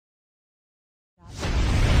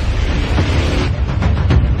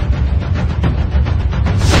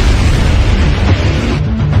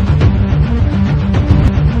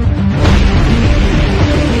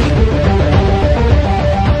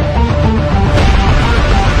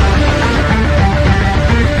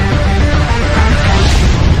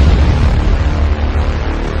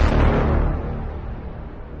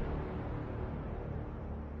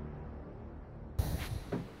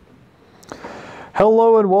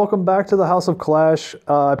Hello and welcome back to the House of Clash.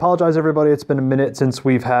 I apologize everybody, it's been a minute since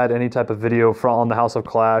we've had any type of video on the House of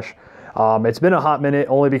Clash. It's been a hot minute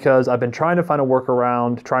only because I've been trying to find a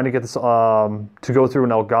workaround, trying to get this to go through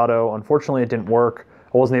an Elgato. Unfortunately it didn't work.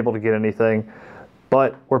 I wasn't able to get anything.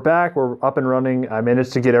 But we're back, we're up and running. I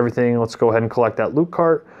managed to get everything. Let's go ahead and collect that loot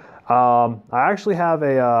cart. I actually have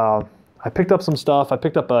I picked up some stuff. I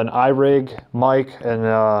picked up an iRig mic and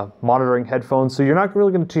monitoring headphones, so you're not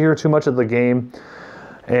really going to hear too much of the game,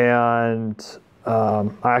 and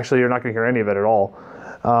actually you're not going to hear any of it at all.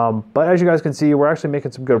 But as you guys can see, we're actually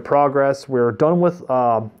making some good progress. We're done with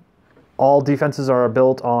all defenses are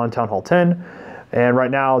built on Town Hall 10, and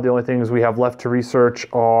right now the only things we have left to research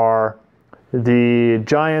are the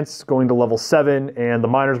Giants going to level 7 and the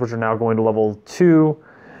Miners, which are now going to level 2.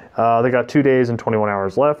 They got 2 days and 21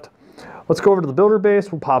 hours left. Let's go over to the builder base.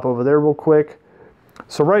 We'll pop over there real quick.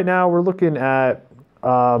 So right now we're looking at,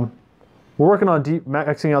 we're working on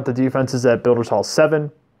maxing out the defenses at Builders Hall 7.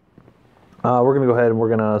 We're going to go ahead and we're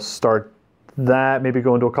going to start that, maybe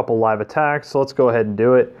go into a couple live attacks. So let's go ahead and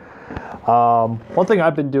do it. One thing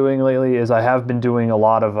I've been doing lately is I have been doing a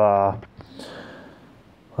lot of,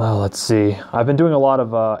 well, let's see. I've been doing a lot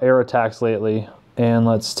of air attacks lately. And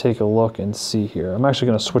let's take a look and see here. I'm actually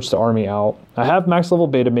going to switch the army out. I have max level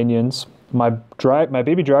beta minions. My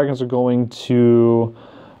baby dragons are going to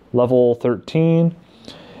level 13.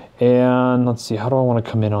 And let's see, how do I want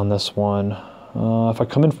to come in on this one? If I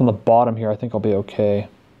come in from the bottom here, I think I'll be okay.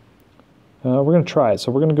 We're going to try it.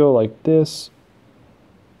 So we're going to go like this.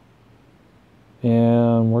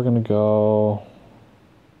 And we're going to go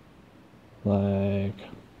like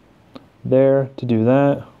there to do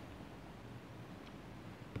that.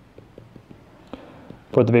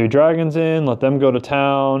 Put the baby dragons in, let them go to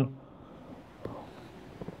town.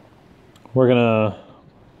 We're gonna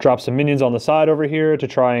drop some minions on the side over here to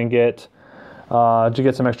try and get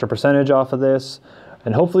some extra percentage off of this.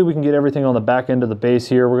 And hopefully we can get everything on the back end of the base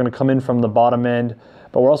here. We're gonna come in from the bottom end,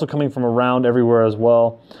 but we're also coming from around everywhere as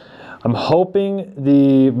well. I'm hoping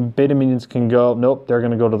the beta minions can go, nope, they're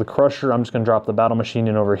gonna go to the crusher. I'm just gonna drop the battle machine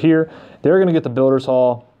in over here. They're gonna get the builders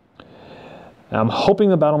hall. I'm hoping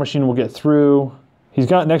the battle machine will get through. He's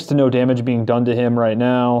got next to no damage being done to him right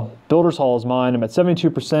now. Builder's Hall is mine. I'm at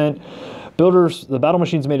 72%. The battle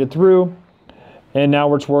machine's made it through. And now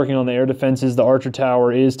we're just working on the air defenses. The archer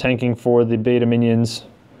tower is tanking for the beta minions.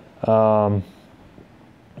 Or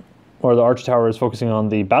the archer tower is focusing on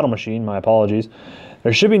the battle machine. My apologies.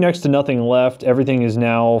 There should be next to nothing left. Everything is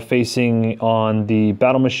now facing on the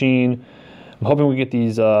battle machine. I'm hoping we get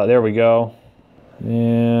these. There we go.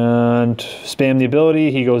 And spam the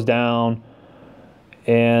ability. He goes down.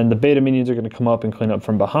 And the beta minions are going to come up and clean up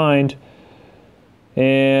from behind.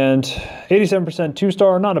 And 87%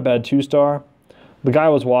 2-star, not a bad 2-star. The guy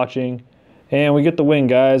was watching. And we get the win,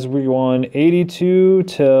 guys. We won 82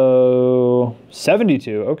 to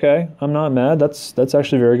 72. Okay, I'm not mad. That's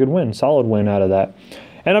actually a very good win. Solid win out of that.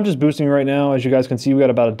 And I'm just boosting right now. As you guys can see, we got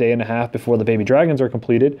about a day and a half before the baby dragons are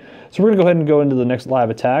completed. So we're going to go ahead and go into the next live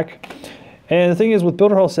attack. And the thing is, with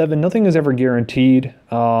Builder Hall 7, nothing is ever guaranteed.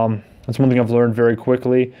 That's one thing I've learned very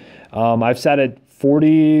quickly. I've sat at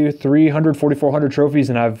 4,300, 4,400 trophies,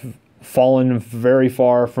 and I've fallen very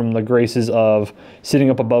far from the graces of sitting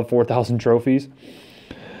up above 4,000 trophies.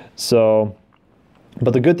 So,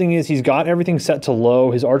 but the good thing is he's got everything set to low.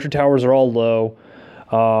 His archer towers are all low.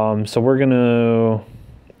 So we're going to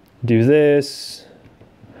do this.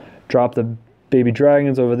 Drop the baby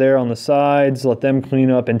dragons over there on the sides. Let them clean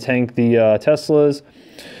up and tank the Teslas.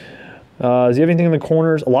 Does he have anything in the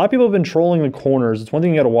corners? A lot of people have been trolling the corners. It's one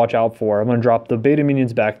thing you got to watch out for. I'm going to drop the beta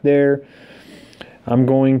minions back there. I'm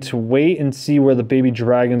going to wait and see where the baby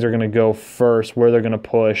dragons are going to go first, where they're going to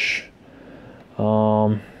push.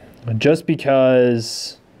 Just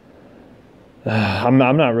because I'm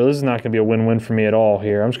not really, this is not going to be a win-win for me at all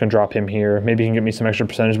here. I'm just going to drop him here. Maybe he can get me some extra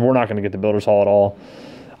percentage, but we're not going to get the builders hall at all.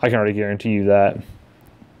 I can already guarantee you that.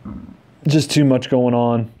 Just too much going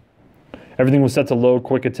on. Everything was set to low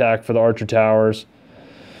quick attack for the archer towers.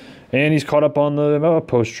 And he's caught up on the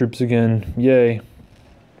outpost troops again. Yay.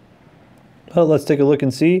 Well, let's take a look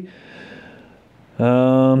and see.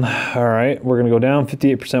 All right, we're going to go down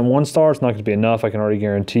 58% 1-star. It's not going to be enough. I can already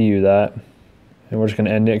guarantee you that. And we're just going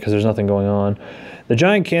to end it because there's nothing going on. The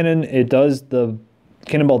giant cannon, the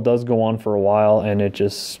cannonball does go on for a while, and it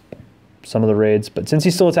just, some of the raids. But since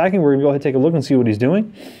he's still attacking, we're going to go ahead and take a look and see what he's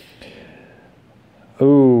doing.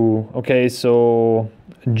 Ooh, okay, so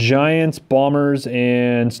giants, bombers,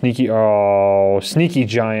 and sneaky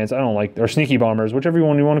giants. I don't like, or sneaky bombers, whichever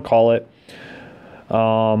one you want to call it.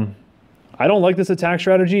 I don't like this attack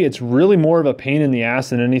strategy. It's really more of a pain in the ass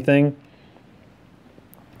than anything.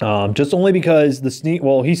 Just only because the sneak,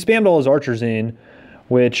 well, he spammed all his archers in,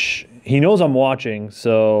 which he knows I'm watching,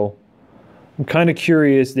 so I'm kind of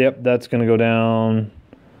curious. Yep, that's going to go down.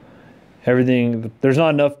 Everything, there's not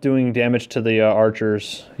enough doing damage to the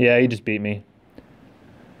archers. Yeah, he just beat me.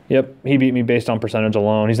 Yep, he beat me based on percentage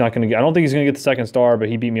alone. He's not going to get, I don't think he's going to get the second star, but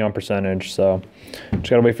he beat me on percentage, so just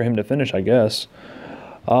got to wait for him to finish, I guess.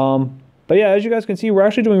 But yeah, as you guys can see, we're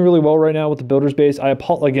actually doing really well right now with the builder's base.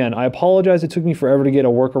 Again, I apologize. It took me forever to get a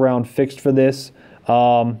workaround fixed for this.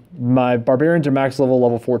 My barbarians are max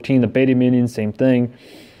level 14. The beta minions, same thing.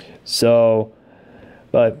 So,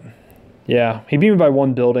 but yeah, he beat me by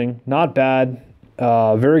 1 building. Not bad.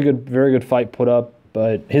 Very good fight put up.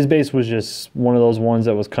 But his base was just one of those ones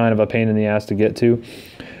that was kind of a pain in the ass to get to.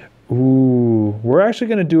 Ooh, we're actually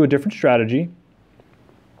going to do a different strategy.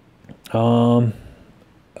 Let's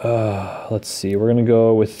see. We're going to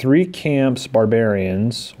go with 3 camps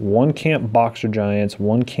barbarians, 1 camp boxer giants,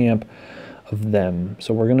 1 camp of them.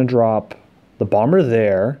 So we're going to drop the bomber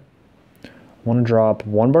there. I want to drop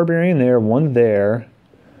 1 barbarian there, 1 there,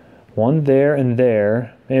 1 there and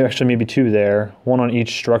there. Maybe 2 there. 1 on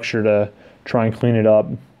each structure to try and clean it up.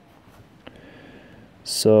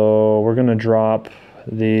 So we're going to drop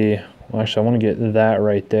the, well, actually I want to get that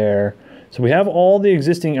right there. So we have all the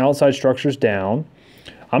existing outside structures down.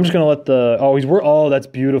 I'm just going to let the, oh, that's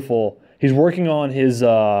beautiful. He's working on his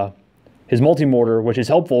multi-mortar, which is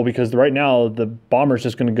helpful because right now the bomber's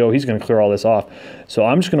just going to go, he's going to clear all this off. So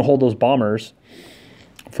I'm just going to hold those bombers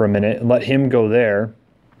for a minute and let him go there.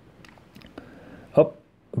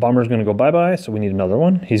 Bomber's going to go bye-bye, so we need another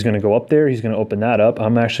one. He's going to go up there. He's going to open that up.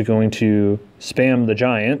 I'm actually going to spam the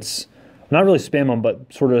giants. Not really spam them,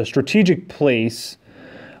 but sort of a strategic place.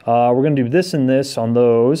 We're going to do this and this on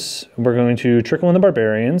those. We're going to trickle in the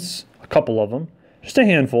barbarians, a couple of them, just a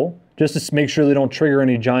handful, just to make sure they don't trigger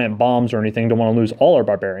any giant bombs or anything. Don't want to lose all our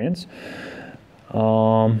barbarians.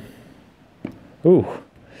 Ooh.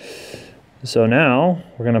 So now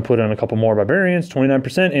we're going to put in a couple more barbarians,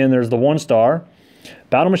 29%, and there's the 1 star.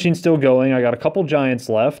 Battle machine's still going. I got a couple giants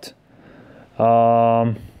left.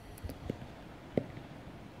 Oh,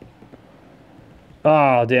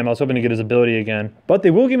 damn, I was hoping to get his ability again. But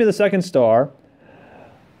they will give me the 2nd star.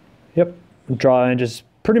 Yep. Draw and just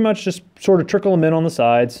pretty much just sort of trickle them in on the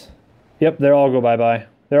sides. Yep, they all go bye-bye.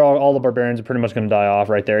 They're all the barbarians are pretty much going to die off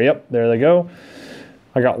right there. Yep, there they go.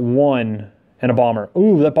 I got 1 and a bomber.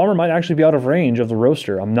 Ooh, that bomber might actually be out of range of the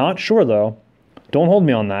roaster. I'm not sure, though. Don't hold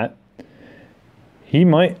me on that. He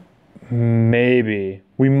might, maybe.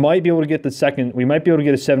 We might be able to get the second, we might be able to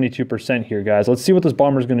get a 72% here, guys. Let's see what this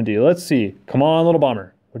bomber's going to do. Let's see. Come on, little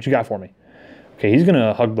bomber. What you got for me? Okay, he's going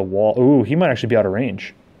to hug the wall. Ooh, he might actually be out of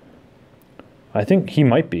range. I think he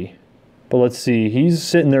might be. But let's see. He's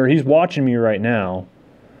sitting there. He's watching me right now.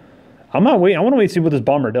 I'm not waiting. I want to wait to see what this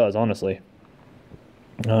bomber does, honestly.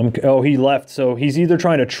 Oh, he left. So he's either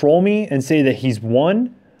trying to troll me and say that he's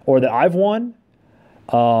won or that I've won.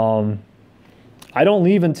 I don't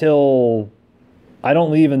leave until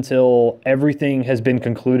everything has been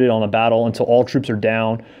concluded on a battle, until all troops are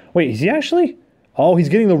down. Wait, is he actually? Oh, he's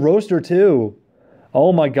getting the roaster too.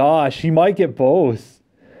 Oh my gosh, he might get both.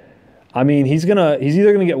 I mean, he's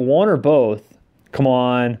either gonna get 1 or both. Come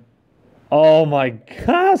on. Oh my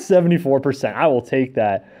god, 74%. I will take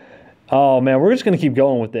that. Oh man, we're just gonna keep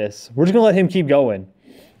going with this. We're just gonna let him keep going.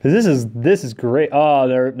 Because this is great.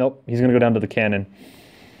 Oh, nope, he's gonna go down to the cannon.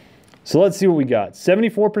 So let's see what we got.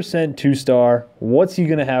 74% 2-star. What's he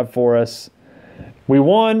going to have for us? We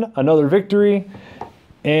won another victory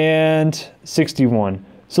and 61.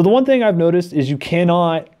 So the one thing I've noticed is you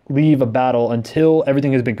cannot leave a battle until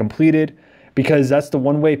everything has been completed, because that's the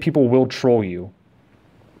one way people will troll you.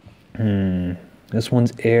 This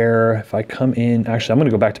one's air. If I come in, actually, I'm going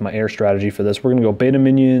to go back to my air strategy for this. We're going to go beta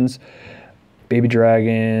minions, baby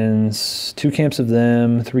dragons, 2 camps of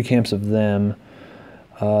them, 3 camps of them.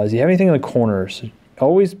 Does he have anything in the corners?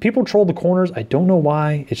 Always, people troll the corners. I don't know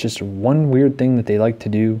why. It's just one weird thing that they like to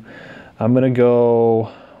do. I'm going to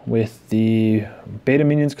go with the beta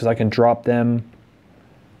minions because I can drop them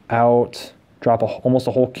out. Drop almost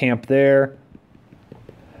a whole camp there.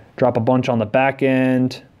 Drop a bunch on the back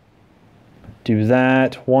end. Do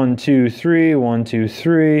that. 1, 2, 3. 1, 2,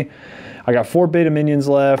 3. I got 4 beta minions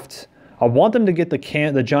left. I want them to get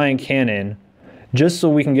the giant cannon just so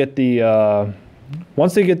we can get the...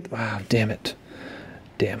 once they get... Oh, damn it.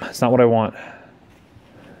 Damn, it's not what I want.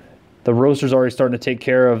 The roaster's already starting to take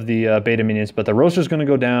care of the beta minions, but the roaster's going to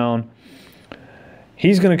go down.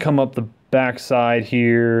 He's going to come up the backside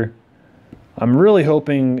here. I'm really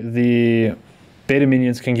hoping the beta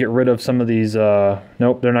minions can get rid of some of these...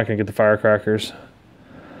 nope, they're not going to get the firecrackers.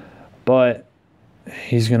 But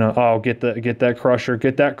He's gonna, oh, get that crusher,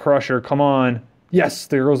 come on. Yes,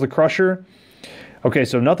 there goes the crusher. Okay,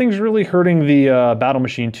 so nothing's really hurting the battle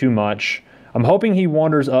machine too much. I'm hoping he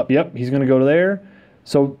wanders up. Yep, he's gonna go to there.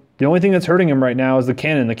 So the only thing that's hurting him right now is the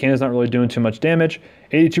cannon. The cannon's not really doing too much damage.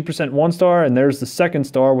 82% 1 star, and there's the 2nd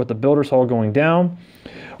star with the builder's hall going down.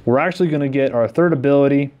 We're actually gonna get our 3rd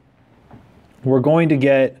ability. We're going to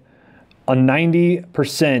get a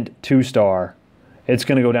 90% 2 star. It's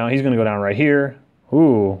gonna go down, he's gonna go down right here.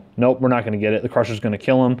 Ooh, nope, we're not gonna get it. The crusher's gonna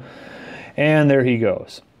kill him. And there he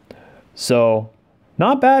goes. So,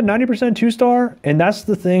 not bad, 90% 2 star, and that's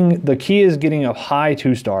the thing, the key is getting a high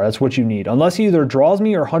 2 star, that's what you need. Unless he either draws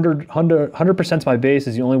me or 100% my base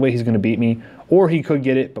is the only way he's gonna beat me, or he could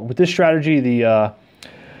get it, but with this strategy, the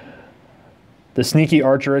sneaky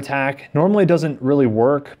archer attack normally doesn't really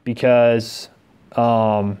work because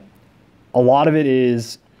a lot of it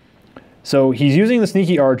is, so he's using the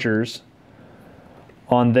sneaky archers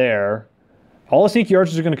on there. All the sneaky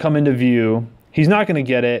archers are gonna come into view. He's not gonna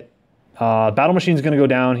get it. Battle machine's gonna go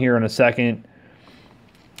down here in a second.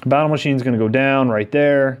 Battle machine's gonna go down right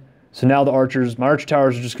there. So now the archers, my archer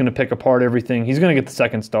towers are just gonna pick apart everything. He's gonna get the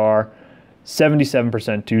 2nd star,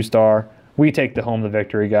 77% 2 star. We take the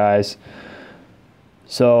victory, guys.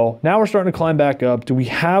 So now we're starting to climb back up. Do we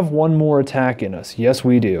have one more attack in us? Yes,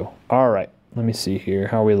 we do. All right, let me see here.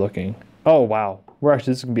 How are we looking? Oh, wow. This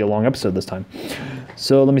is gonna be a long episode this time.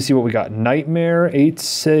 So let me see what we got. Nightmare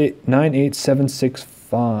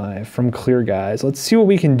 98765 from Clear Guys. Let's see what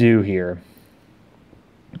we can do here.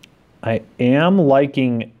 I am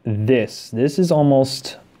liking this. This is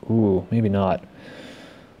almost, ooh, maybe not.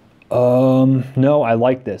 No, I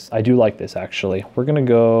like this. I do like this actually. We're gonna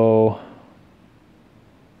go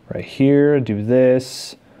right here, do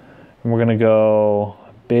this, and we're gonna go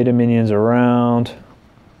beta minions around.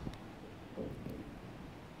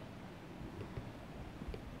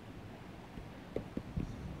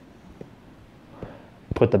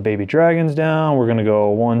 Put the baby dragons down. We're gonna go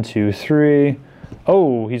 1, 2, 3.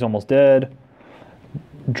 Oh, he's almost dead.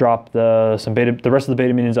 Drop the rest of the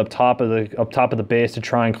beta minions up top of the base to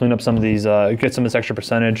try and clean up some of these, get some of this extra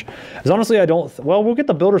percentage. As honestly, I don't. Well, we'll get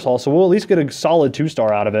the builder's hall, so we'll at least get a solid 2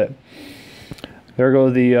 star out of it. There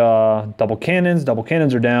go the double cannons. Double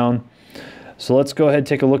cannons are down. So let's go ahead and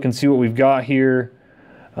take a look and see what we've got here.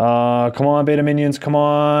 Come on, beta minions, come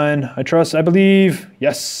on. I trust, I believe.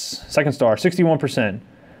 Yes, 2nd star, 61%.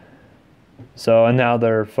 So, and now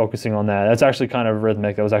they're focusing on that. That's actually kind of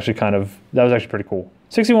rhythmic. That was actually pretty cool.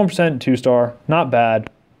 61% 2 star, not bad.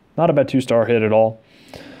 Not a bad 2 star hit at all.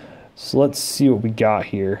 So let's see what we got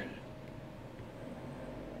here.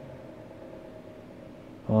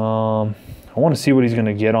 I want to see what he's going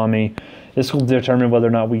to get on me. This will determine whether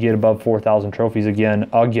or not we get above 4,000 trophies again.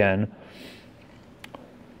 I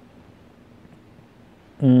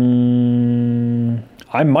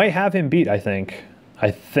might have him beat, I think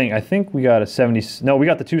we got a 70. No, we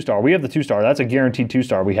got the 2 star. We have the 2 star. That's a guaranteed 2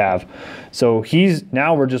 star we have. So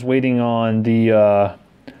now we're just waiting on the,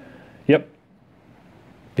 yep.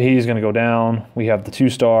 He's going to go down. We have the 2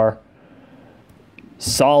 star.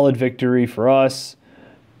 Solid victory for us.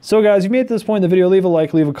 So guys, if you made it to this point in the video, leave a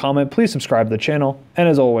like, leave a comment, please subscribe to the channel. And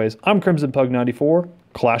as always, I'm Crimsonpug94.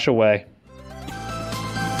 Clash away.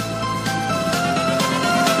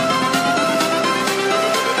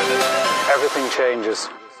 Everything changes.